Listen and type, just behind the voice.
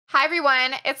Hi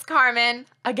everyone, it's Carmen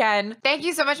again. Thank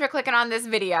you so much for clicking on this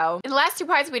video. In the last two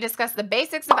parts, we discussed the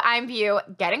basics of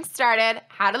IMVU, getting started,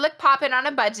 how to look poppin' on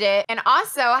a budget, and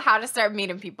also how to start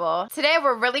meeting people. Today,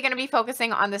 we're really gonna be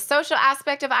focusing on the social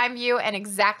aspect of IMVU and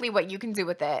exactly what you can do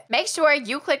with it. Make sure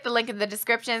you click the link in the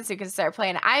description so you can start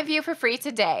playing IMVU for free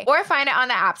today, or find it on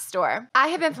the App Store. I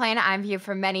have been playing IMVU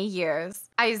for many years.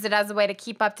 I use it as a way to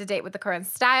keep up to date with the current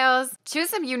styles, choose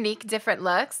some unique different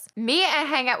looks, meet and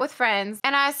hang out with friends,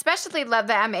 and I especially love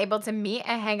that I'm able to meet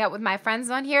and hang out with my friends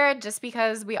on here just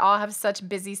because we all have such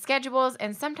busy schedules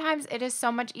and sometimes it is so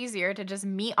much easier to just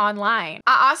meet online.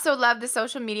 I also love the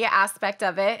social media aspect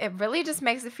of it. It really just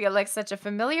makes it feel like such a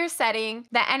familiar setting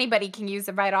that anybody can use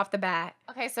it right off the bat.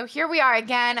 Okay, so here we are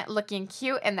again, looking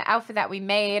cute in the outfit that we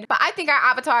made, but I think our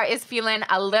avatar is feeling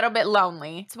a little bit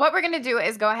lonely. So what we're gonna do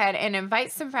is go ahead and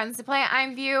invite some friends to play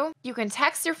IMVU. You can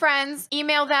text your friends,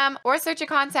 email them, or search your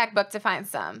contact book to find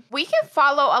some. We can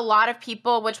follow a lot of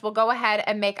people, which will go ahead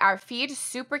and make our feed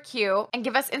super cute and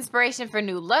give us inspiration for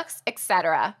new looks,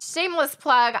 etc. Shameless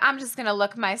plug, I'm just gonna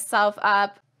look myself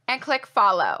up and click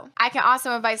follow. I can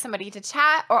also invite somebody to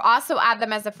chat or also add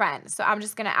them as a friend. So I'm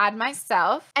just gonna add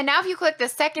myself. And now if you click the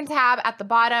second tab at the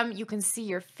bottom, you can see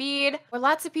your feed where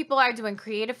lots of people are doing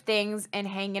creative things and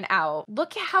hanging out.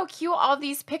 Look at how cute all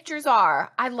these pictures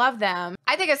are. I love them.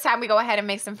 I think it's time we go ahead and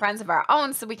make some friends of our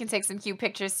own so we can take some cute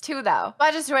pictures too though.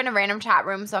 I just joined a random chat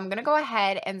room, so I'm gonna go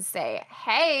ahead and say,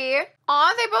 hey.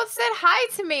 Aw, they both said hi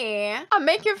to me. I'm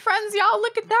making friends, y'all.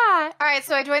 Look at that. All right,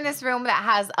 so I joined this room that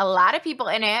has a lot of people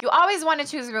in it. You always want to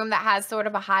choose a room that has sort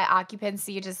of a high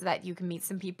occupancy just so that you can meet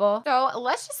some people. So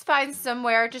let's just find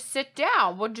somewhere to sit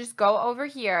down. We'll just go over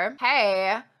here.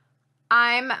 Hey,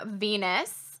 I'm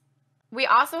Venus. We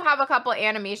also have a couple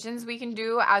animations we can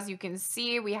do. As you can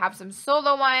see, we have some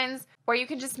solo ones where you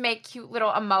can just make cute little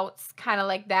emotes, kind of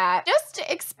like that, just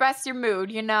to express your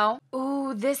mood, you know?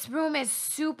 Ooh, this room is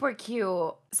super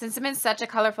cute. Since I'm in such a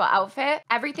colorful outfit,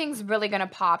 everything's really gonna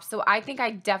pop, so I think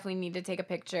I definitely need to take a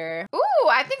picture. Ooh,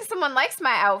 I think someone likes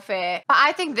my outfit. But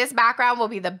I think this background will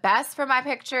be the best for my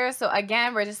picture, so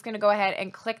again, we're just gonna go ahead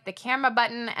and click the camera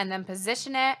button and then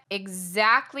position it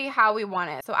exactly how we want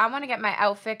it. So I wanna get my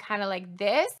outfit kind of like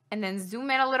this, and then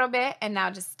zoom in a little bit, and now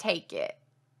just take it.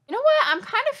 You know what? I'm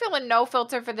kind of feeling no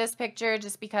filter for this picture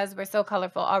just because we're so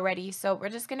colorful already. So we're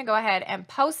just going to go ahead and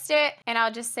post it, and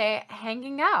I'll just say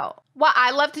hanging out. What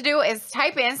I love to do is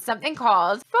type in something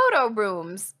called photo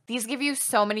rooms. These give you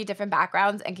so many different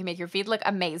backgrounds and can make your feed look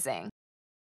amazing.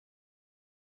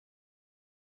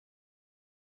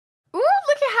 Ooh,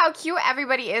 look at how cute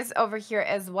everybody is over here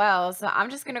as well. So I'm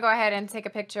just gonna go ahead and take a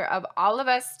picture of all of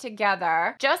us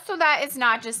together just so that it's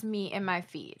not just me in my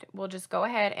feed. We'll just go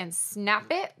ahead and snap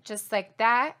it just like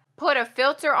that. Put a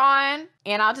filter on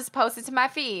and I'll just post it to my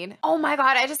feed. Oh my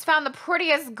God, I just found the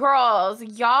prettiest girls.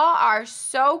 Y'all are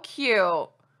so cute.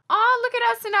 Oh, look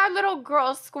at us in our little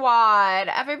girl squad.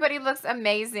 Everybody looks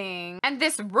amazing. And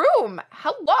this room,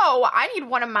 hello, I need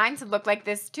one of mine to look like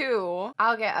this too.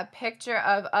 I'll get a picture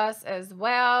of us as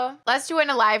well. Let's join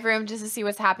a live room just to see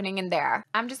what's happening in there.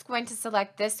 I'm just going to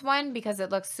select this one because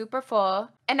it looks super full.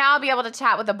 And now I'll be able to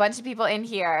chat with a bunch of people in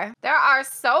here. There are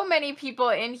so many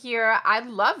people in here. I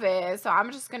love it. So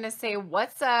I'm just gonna say,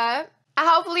 what's up? I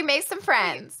hopefully make some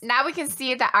friends. Now we can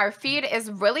see that our feed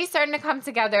is really starting to come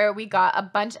together. We got a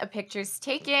bunch of pictures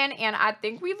taken and I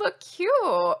think we look cute.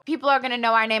 People are gonna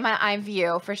know our name on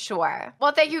IMVU for sure.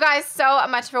 Well, thank you guys so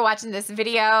much for watching this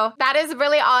video. That is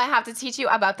really all I have to teach you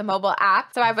about the mobile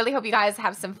app. So I really hope you guys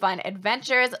have some fun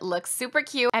adventures, look super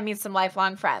cute, and meet some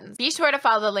lifelong friends. Be sure to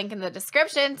follow the link in the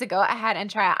description to go ahead and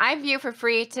try IMVU for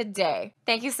free today.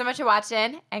 Thank you so much for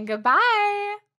watching and goodbye.